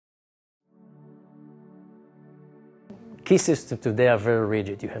key systems today are very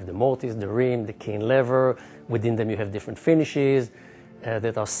rigid. You have the mortise, the rim, the key and lever. Within them you have different finishes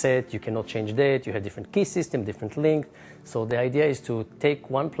that are set. You cannot change that. You have different key system, different length. So the idea is to take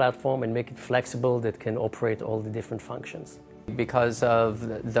one platform and make it flexible that can operate all the different functions. Because of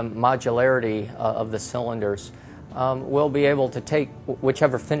the modularity of the cylinders, we'll be able to take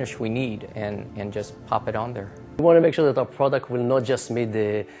whichever finish we need and just pop it on there. We want to make sure that our product will not just meet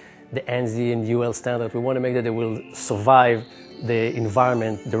the ANSI and UL standard. We want to make that it will survive the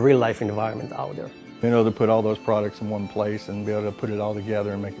environment, the real-life environment out there. Being able to put all those products in one place and be able to put it all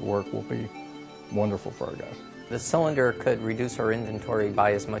together and make it work will be wonderful for our guys. The cylinder could reduce our inventory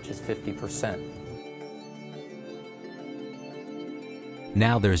by as much as 50%.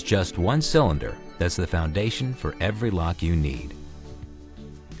 Now there's just one cylinder that's the foundation for every lock you need.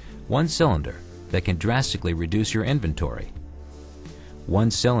 One cylinder that can drastically reduce your inventory.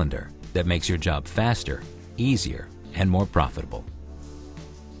 One cylinder that makes your job faster, easier, and more profitable.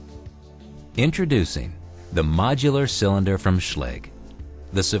 Introducing the modular cylinder from Schlage,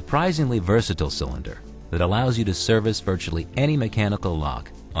 the surprisingly versatile cylinder that allows you to service virtually any mechanical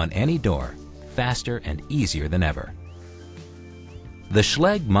lock on any door faster and easier than ever. The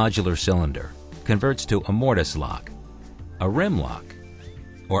Schlage Modular cylinder converts to a mortise lock, a rim lock,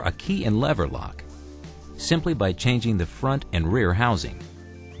 or a key and lever lock simply by changing the front and rear housing.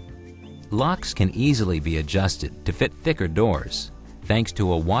 Locks can easily be adjusted to fit thicker doors thanks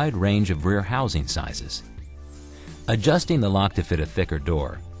to a wide range of rear housing sizes. Adjusting the lock to fit a thicker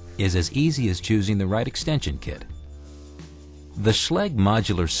door is as easy as choosing the right extension kit. The Schlage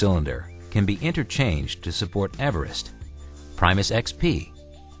Modular cylinder can be interchanged to support Everest, Primus XP,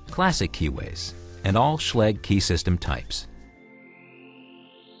 Classic keyways, and all Schlage key system types.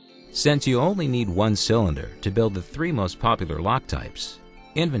 Since you only need one cylinder to build the three most popular lock types,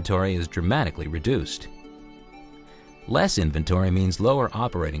 inventory is dramatically reduced. Less inventory means lower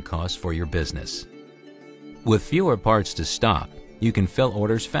operating costs for your business. With fewer parts to stock, you can fill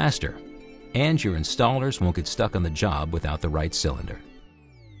orders faster, and your installers won't get stuck on the job without the right cylinder.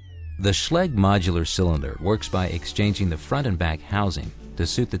 The Schlage Modular cylinder works by exchanging the front and back housing to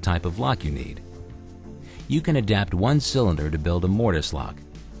suit the type of lock you need. You can adapt one cylinder to build a mortise lock,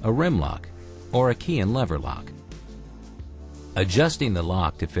 a rim lock, or a key and lever lock. Adjusting the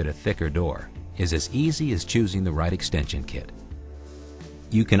lock to fit a thicker door is as easy as choosing the right extension kit.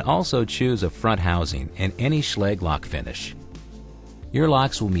 You can also choose a front housing in any Schlage lock finish. Your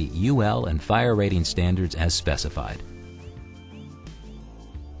locks will meet UL and fire rating standards as specified.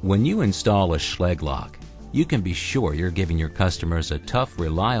 When you install a Schlage lock, you can be sure you're giving your customers a tough,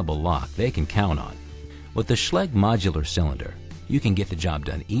 reliable lock they can count on. With the Schlage Modular cylinder, you can get the job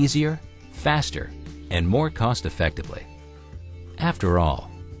done easier, faster, and more cost-effectively. After all,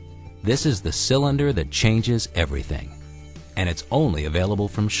 this is the cylinder that changes everything, and it's only available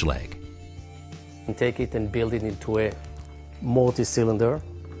from Schlage. And take it and build it into a multi-cylinder.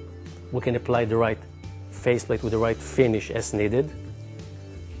 We can apply the right faceplate with the right finish as needed.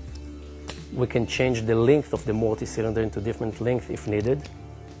 We can change the length of the multi-cylinder into different length if needed.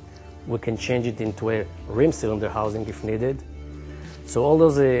 We can change it into a rim cylinder housing if needed. So all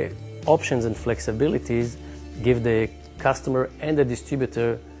those options and flexibilities give the customer and the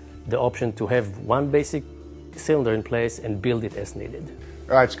distributor the option to have one basic cylinder in place and build it as needed.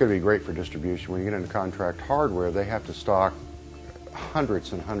 It's going to be great for distribution. When you get into contract hardware, they have to stock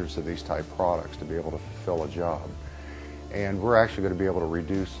hundreds and hundreds of these type products to be able to fulfill a job. And we're actually going to be able to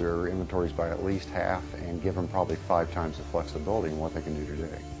reduce their inventories by at least half and give them probably 5 times the flexibility in what they can do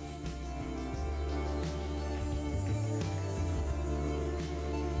today.